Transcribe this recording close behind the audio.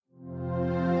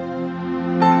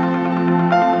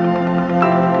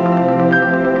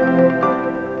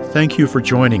Thank you for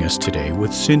joining us today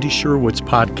with Cyndy Sherwood's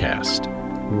podcast,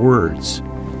 Words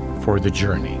for the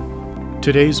Journey.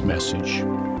 Today's message,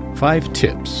 5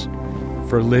 tips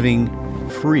for living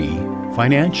free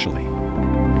financially.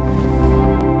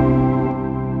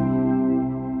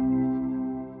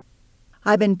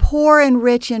 I've been poor and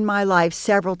rich in my life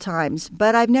several times,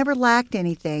 but I've never lacked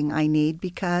anything I need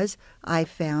because I've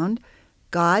found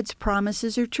God's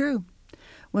promises are true.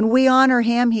 When we honor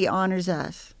Him, He honors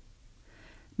us.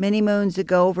 Many moons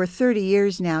ago, over 30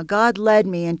 years now, God led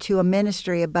me into a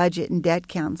ministry of budget and debt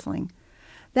counseling.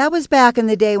 That was back in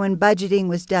the day when budgeting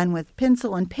was done with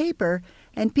pencil and paper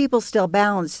and people still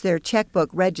balanced their checkbook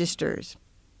registers.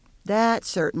 That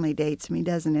certainly dates me,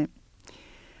 doesn't it?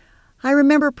 I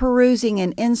remember perusing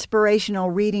an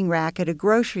inspirational reading rack at a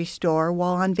grocery store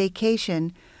while on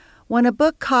vacation when a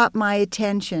book caught my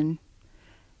attention.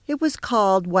 It was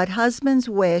called What Husbands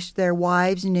Wish Their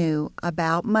Wives Knew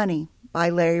About Money by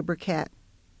Larry Burkett.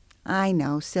 I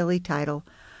know, silly title.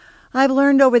 I've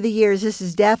learned over the years this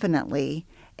is definitely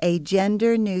a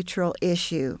gender-neutral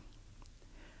issue.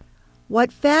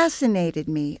 What fascinated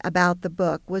me about the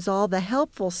book was all the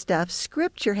helpful stuff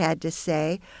Scripture had to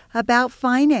say about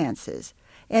finances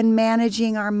and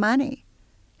managing our money.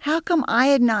 How come I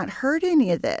had not heard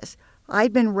any of this?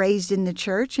 I'd been raised in the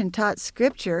church and taught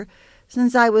Scripture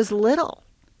since I was little.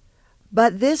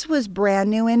 But this was brand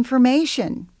new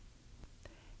information.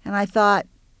 And I thought,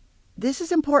 this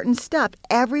is important stuff.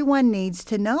 Everyone needs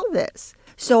to know this.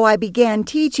 So I began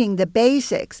teaching the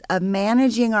basics of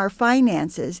managing our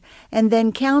finances and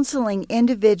then counseling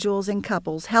individuals and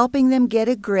couples, helping them get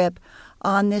a grip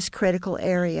on this critical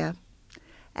area.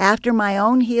 After my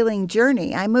own healing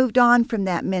journey, I moved on from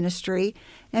that ministry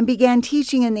and began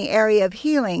teaching in the area of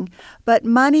healing, but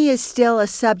money is still a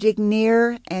subject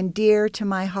near and dear to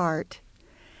my heart.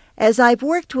 As I've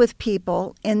worked with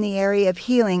people in the area of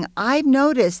healing, I've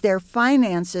noticed their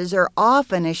finances are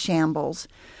often a shambles.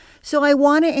 So I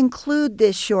want to include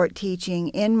this short teaching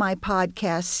in my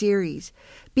podcast series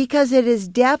because it is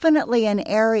definitely an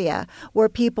area where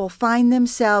people find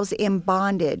themselves in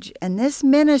bondage. And this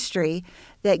ministry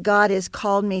that God has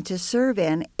called me to serve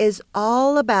in is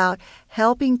all about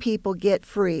helping people get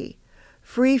free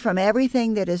from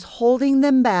everything that is holding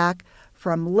them back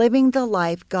from living the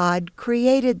life God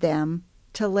created them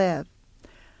to live.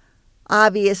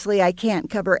 Obviously, I can't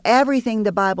cover everything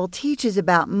the Bible teaches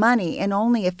about money in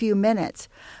only a few minutes,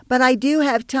 but I do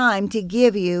have time to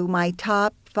give you my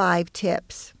top 5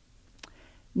 tips.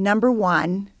 Number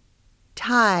 1,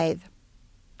 tithe.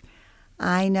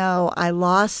 I know I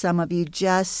lost some of you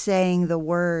just saying the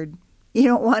word. You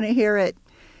don't want to hear it.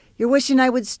 You're wishing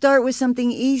I would start with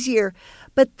something easier,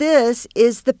 but this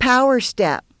is the power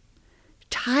step.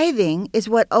 Tithing is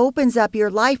what opens up your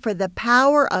life for the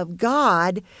power of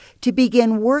God to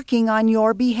begin working on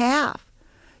your behalf.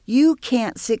 You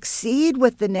can't succeed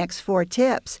with the next 4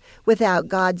 tips without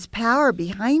God's power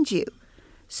behind you.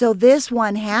 So this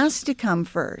one has to come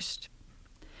first.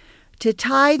 To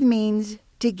tithe means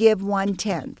to give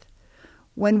 1/10.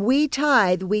 When we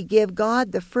tithe, we give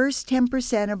God the first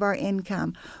 10% of our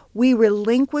income. We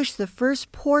relinquish the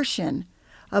first portion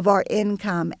of our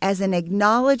income as an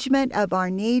acknowledgement of our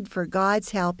need for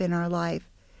God's help in our life.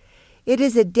 It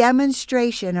is a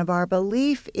demonstration of our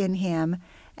belief in Him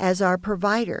as our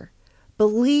provider,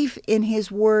 belief in His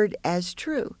Word as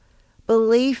true,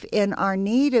 belief in our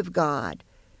need of God,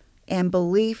 and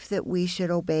belief that we should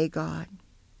obey God.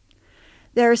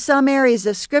 There are some areas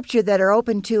of Scripture that are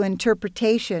open to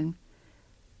interpretation.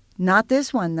 Not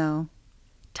this one, though.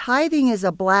 Tithing is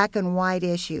a black and white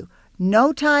issue.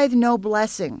 No tithe, no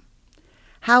blessing.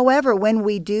 However, when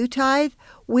we do tithe,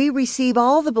 we receive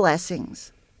all the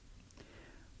blessings.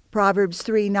 Proverbs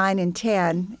 3:9 and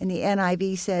 10 in the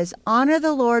NIV says, "Honor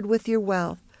the Lord with your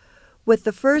wealth, with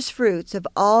the first fruits of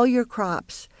all your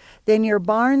crops. Then your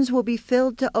barns will be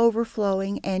filled to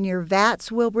overflowing, and your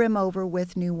vats will brim over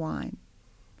with new wine."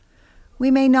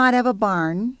 We may not have a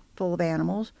barn full of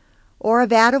animals or a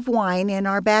vat of wine in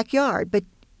our backyard, but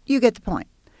you get the point.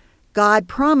 God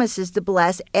promises to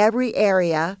bless every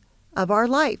area of our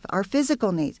life, our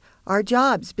physical needs, our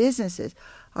jobs, businesses,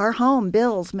 our home,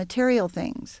 bills, material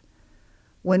things.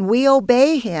 When we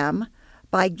obey Him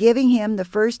by giving Him the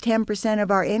first 10% of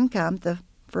our income, the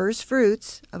first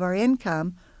fruits of our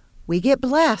income, we get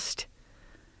blessed.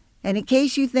 And in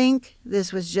case you think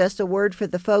this was just a word for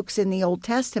the folks in the Old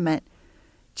Testament,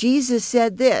 Jesus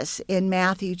said this in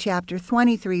Matthew chapter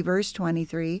 23, verse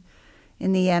 23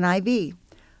 in the NIV.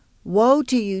 "Woe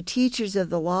to you, teachers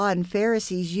of the law and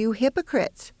Pharisees, you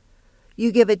hypocrites!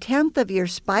 You give 1/10 of your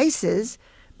spices,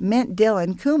 mint, dill,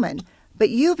 and cumin, But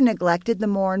you've neglected the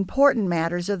more important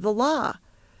matters of the law,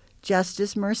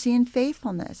 justice, mercy, and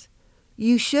faithfulness.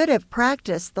 You should have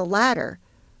practiced the latter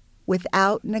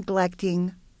without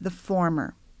neglecting the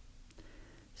former.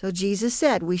 So Jesus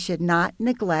said we should not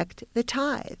neglect the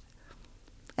tithe.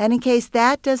 And in case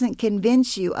that doesn't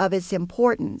convince you of its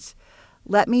importance,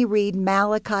 let me read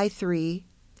Malachi 3,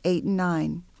 8 and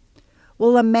 9.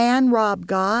 Will a man rob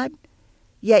God?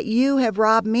 Yet you have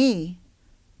robbed me.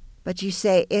 But you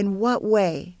say, in what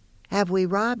way have we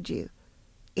robbed you?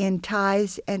 In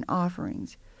tithes and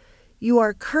offerings. You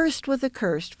are cursed with a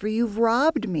curse, for you've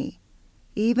robbed me,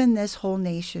 even this whole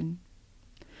nation.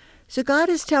 So God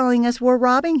is telling us we're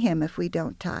robbing him if we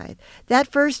don't tithe.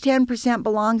 That first 10%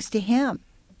 belongs to him,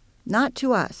 not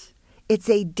to us.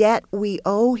 It's a debt we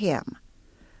owe him.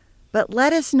 But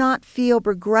let us not feel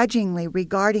begrudgingly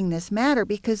regarding this matter,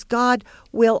 because God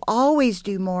will always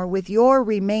do more with your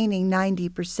remaining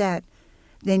 90%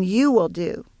 than you will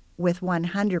do with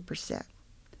 100%.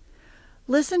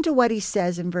 Listen to what he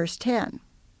says in verse 10.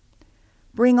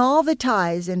 Bring all the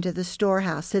tithes into the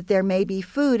storehouse, that there may be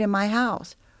food in my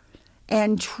house.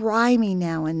 And try me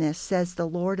now in this, says the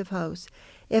Lord of hosts,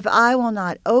 if I will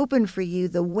not open for you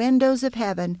the windows of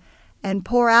heaven and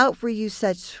pour out for you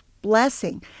such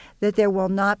blessing that there will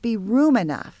not be room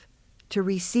enough to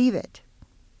receive it.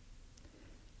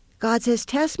 God says,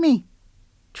 test me.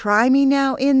 Try me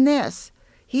now in this.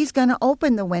 He's going to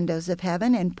open the windows of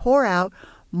heaven and pour out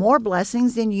more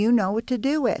blessings than you know what to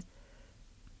do with.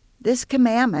 This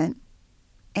commandment,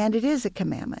 and it is a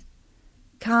commandment,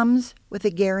 comes with a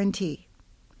guarantee.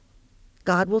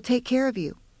 God will take care of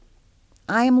you.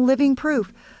 I am living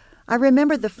proof. I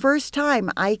remember the first time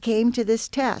I came to this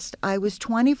test. I was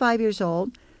 25 years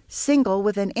old, single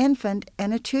with an infant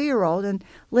and a 2-year-old, and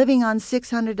living on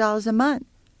 $600 a month.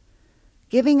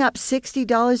 Giving up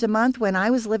 $60 a month when I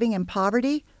was living in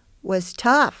poverty was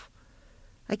tough.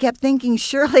 I kept thinking,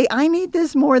 surely I need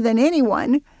this more than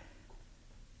anyone.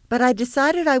 But I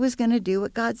decided I was going to do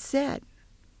what God said.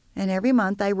 And every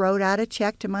month I wrote out a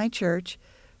check to my church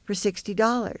for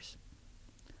 $60.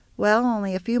 Well,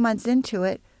 only a few months into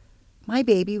it, my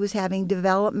baby was having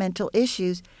developmental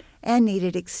issues and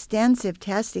needed extensive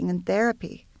testing and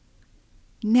therapy.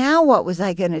 Now what was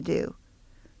I going to do?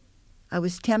 I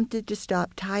was tempted to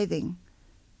stop tithing,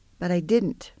 but I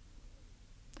didn't.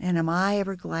 And am I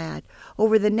ever glad?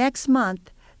 Over the next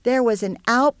month, there was an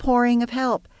outpouring of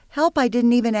help I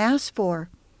didn't even ask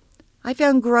for. I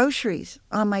found groceries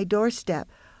on my doorstep,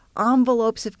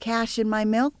 envelopes of cash in my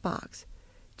milk box,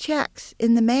 checks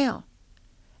in the mail.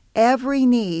 Every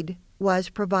need was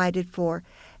provided for,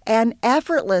 and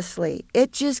effortlessly,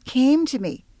 it just came to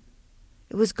me.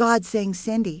 It was God saying,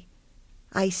 Cyndy,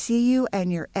 I see you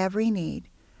and your every need,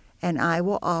 and I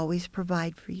will always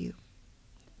provide for you.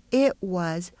 It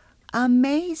was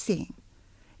amazing,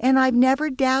 and I've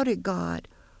never doubted God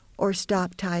or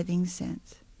stopped tithing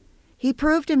since. He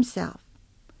proved himself.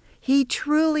 He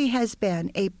truly has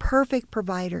been a perfect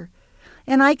provider,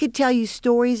 and I could tell you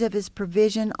stories of his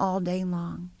provision all day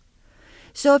long.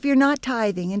 So if you're not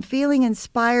tithing and feeling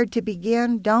inspired to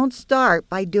begin, don't start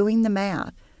by doing the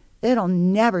math. It'll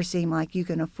never seem like you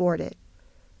can afford it.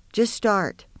 Just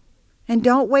start. And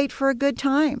don't wait for a good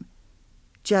time.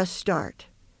 Just start.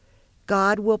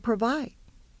 God will provide.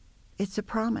 It's a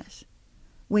promise.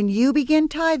 When you begin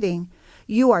tithing,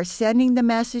 you are sending the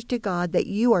message to God that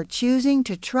you are choosing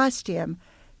to trust him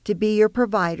to be your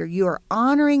provider. You are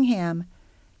honoring him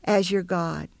as your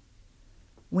God.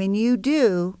 When you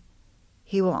do,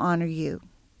 he will honor you.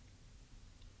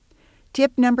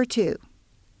 Tip number 2,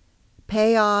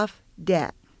 pay off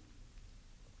debt.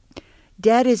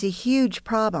 Debt is a huge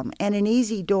problem and an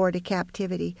easy door to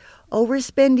captivity.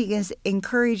 Overspending is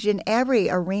encouraged in every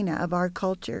arena of our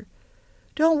culture.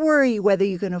 Don't worry whether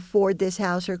you can afford this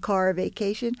house or car or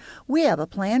vacation. We have a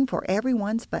plan for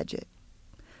everyone's budget.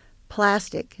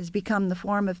 Plastic has become the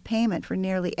form of payment for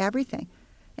nearly everything.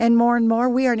 And more,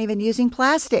 we aren't even using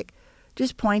plastic.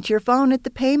 Just point your phone at the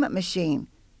payment machine,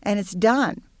 and it's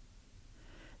done.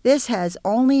 This has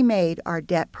only made our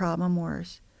debt problem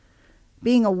worse.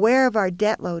 Being aware of our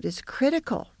debt load is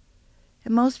critical,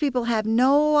 and most people have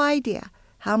no idea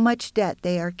how much debt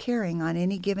they are carrying on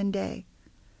any given day.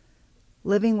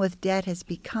 Living with debt has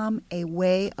become a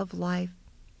way of life.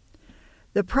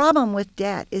 The problem with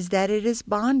debt is that it is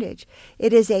bondage.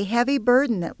 It is a heavy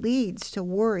burden that leads to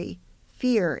worry,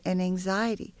 fear, and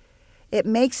anxiety. It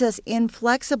makes us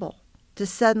inflexible to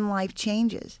sudden life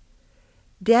changes.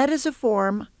 Debt is a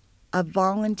form of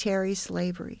voluntary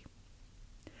slavery.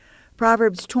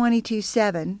 Proverbs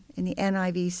 22:7 in the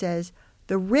NIV says,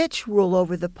 "The rich rule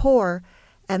over the poor,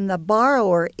 and the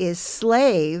borrower is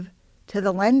slave to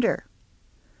the lender.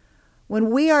 When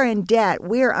we are in debt,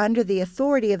 we are under the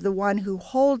authority of the one who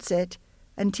holds it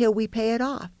until we pay it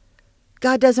off.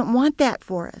 God doesn't want that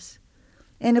for us.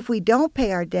 And if we don't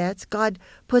pay our debts, God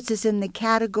puts us in the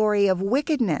category of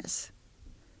wickedness.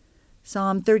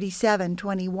 Psalm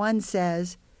 37:21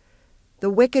 says, "The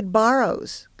wicked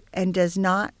borrows and does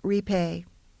not repay."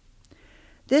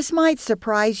 This might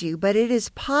surprise you, but it is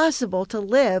possible to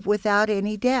live without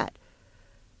any debt.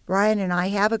 Brian and I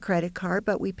have a credit card,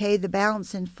 but we pay the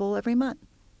balance in full every month.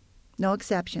 No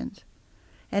exceptions.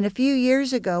 And a few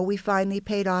years ago, we finally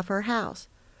paid off our house.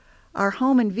 Our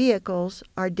home and vehicles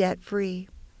are debt-free.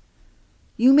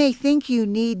 You may think you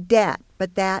need debt,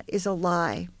 but that is a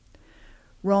lie.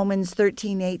 Romans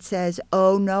 13:8 says,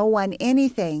 "Owe no one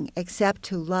anything except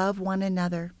to love one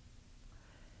another."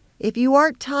 If you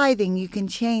aren't tithing, you can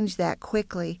change that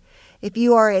quickly. If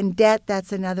you are in debt,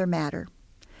 that's another matter.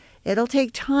 It'll take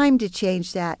time to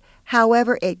change that.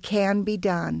 However, it can be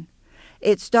done.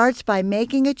 It starts by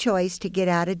making a choice to get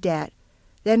out of debt.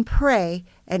 Then pray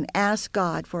and ask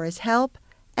God for His help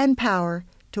and power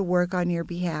to work on your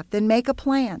behalf. Then make a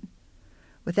plan.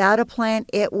 Without a plan,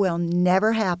 it will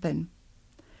never happen.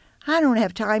 I don't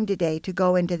have time today to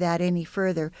go into that any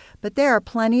further, but there are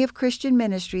plenty of Christian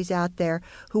ministries out there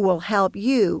who will help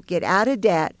you get out of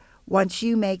debt once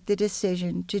you make the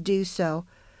decision to do so.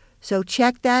 So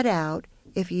check that out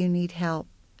if you need help.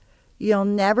 You'll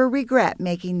never regret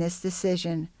making this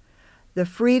decision. The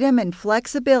freedom and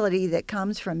flexibility that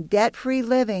comes from debt-free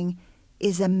living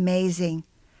is amazing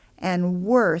and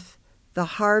worth the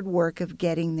hard work of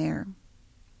getting there.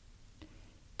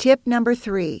 Tip number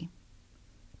 3.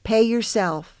 Pay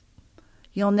yourself.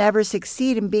 You'll never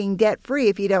succeed in being debt-free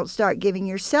if you don't start giving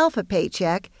yourself a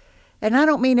paycheck. And I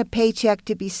don't mean a paycheck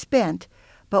to be spent,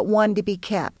 but one to be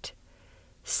kept.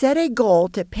 Set a goal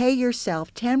to pay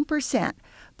yourself 10%,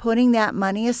 putting that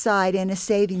money aside in a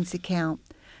savings account.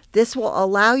 This will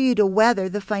allow you to weather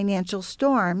the financial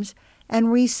storms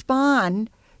and respond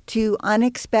to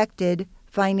unexpected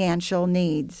financial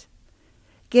needs.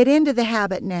 Get into the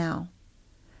habit now.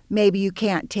 Maybe you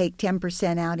can't take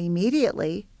 10% out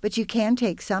immediately, but you can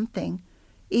take something.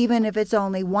 Even if it's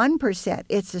only 1%,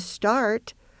 it's a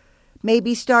start.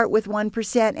 Maybe start with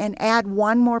 1% and add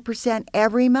 1 more percent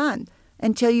every month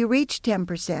until you reach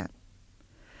 10%.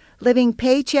 Living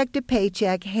paycheck to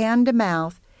paycheck, hand to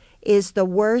mouth, is the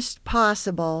worst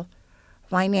possible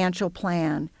financial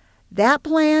plan. That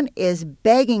plan is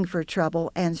begging for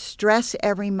trouble and stress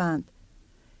every month.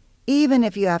 Even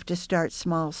if you have to start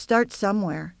small, start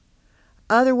somewhere.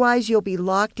 Otherwise, you'll be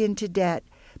locked into debt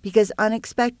because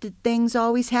unexpected things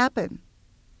always happen.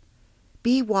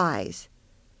 Be wise.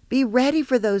 Be ready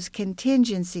for those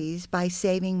contingencies by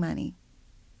saving money.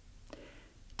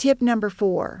 Tip number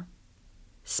 4.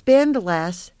 Spend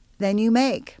less than you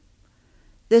make.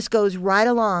 This goes right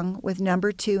along with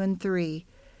number 2 and 3.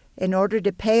 In order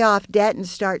to pay off debt and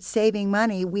start saving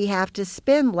money, we have to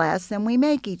spend less than we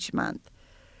make each month.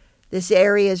 This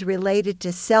area is related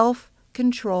to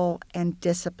self-control and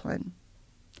discipline.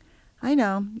 I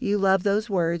know you love those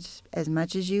words as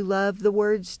much as you love the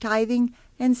words tithing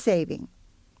and saving.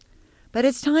 But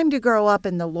it's time to grow up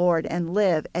in the Lord and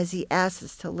live as He asks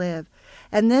us to live.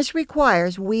 And this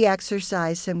requires we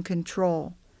exercise some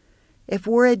control. If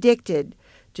we're addicted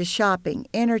to shopping,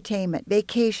 entertainment,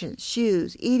 vacations,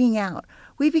 shoes, eating out,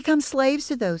 we become slaves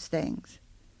to those things.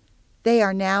 They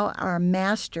are now our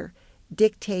master,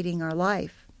 dictating our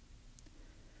life.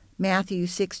 Matthew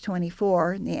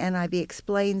 6:24, the NIV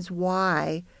explains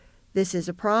why this is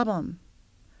a problem.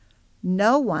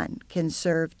 No one can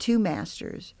serve 2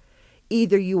 masters.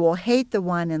 Either you will hate the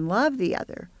one and love the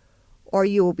other, or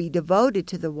you will be devoted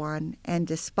to the one and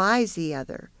despise the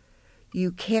other.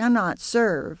 You cannot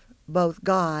serve both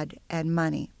God and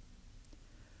money.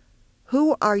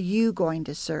 Who are you going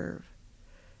to serve?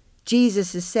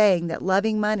 Jesus is saying that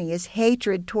loving money is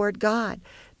hatred toward God.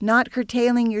 Not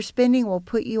curtailing your spending will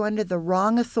put you under the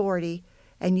wrong authority,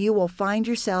 and you will find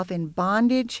yourself in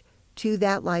bondage to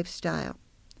that lifestyle.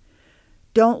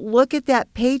 Don't look at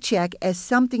that paycheck as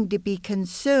something to be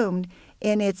consumed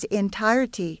in its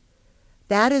entirety.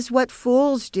 That is what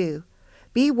fools do.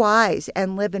 Be wise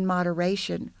and live in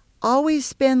moderation. Always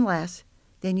spend less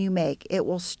than you make. It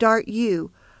will start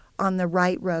you on the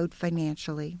right road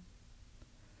financially.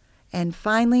 And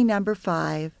finally, number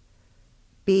 5,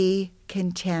 be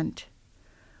content.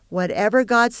 Whatever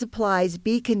God supplies,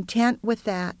 be content with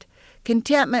that.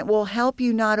 Contentment will help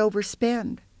you not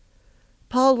overspend.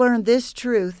 Paul learned this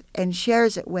truth and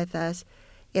shares it with us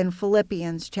in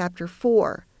Philippians chapter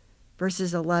 4,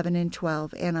 verses 11 and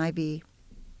 12, NIV.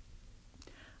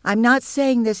 I'm not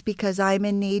saying this because I'm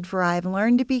in need, for I have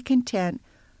learned to be content,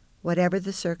 whatever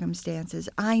the circumstances.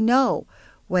 I know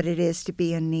what it is to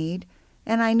be in need,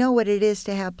 and I know what it is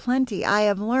to have plenty. I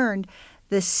have learned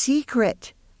the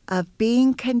secret of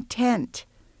being content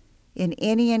in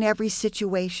any and every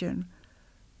situation,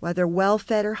 whether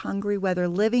well-fed or hungry, whether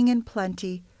living in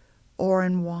plenty or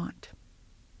in want.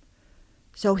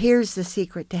 So here's the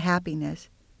secret to happiness.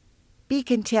 Be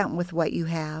content with what you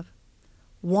have.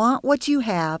 Want what you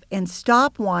have and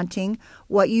stop wanting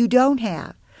what you don't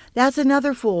have. That's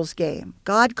another fool's game.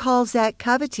 God calls that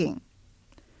coveting.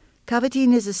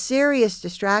 Coveting is a serious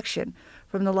distraction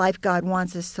from the life God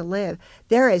wants us to live.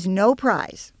 There is no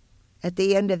prize at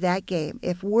the end of that game.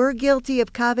 If we're guilty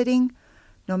of coveting,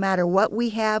 no matter what we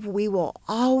have, we will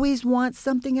always want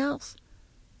something else,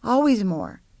 always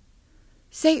more.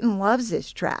 Satan loves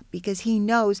this trap because he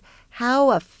knows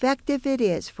how effective it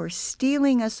is for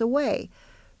stealing us away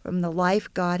from the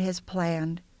life God has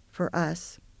planned for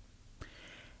us.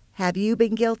 Have you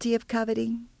been guilty of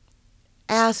coveting?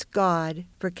 Ask God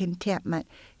for contentment.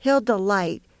 He'll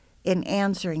delight in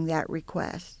answering that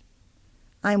request.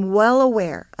 I'm well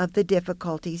aware of the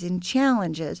difficulties and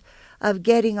challenges of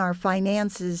getting our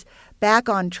finances back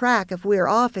on track if we're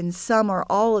off in some or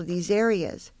all of these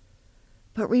areas.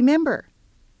 But remember,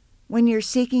 when you're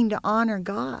seeking to honor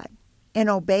God and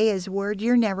obey His word,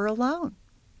 you're never alone.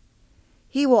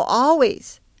 He will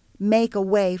always make a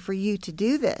way for you to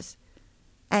do this,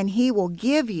 and He will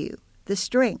give you the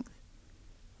strength.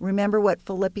 Remember what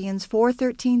Philippians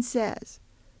 4:13 says,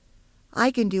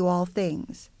 I can do all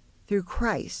things through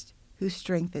Christ who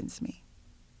strengthens me.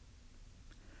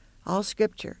 All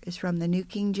Scripture is from the New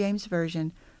King James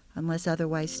Version, unless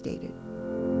otherwise stated.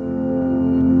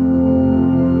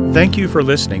 Thank you for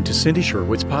listening to Cyndy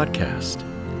Sherwood's podcast.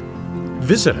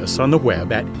 Visit us on the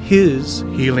web at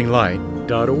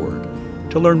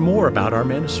hishealinglight.org to learn more about our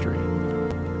ministry.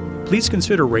 Please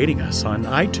consider rating us on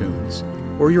iTunes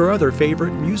or your other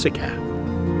favorite music app.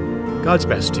 God's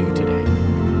best to you today.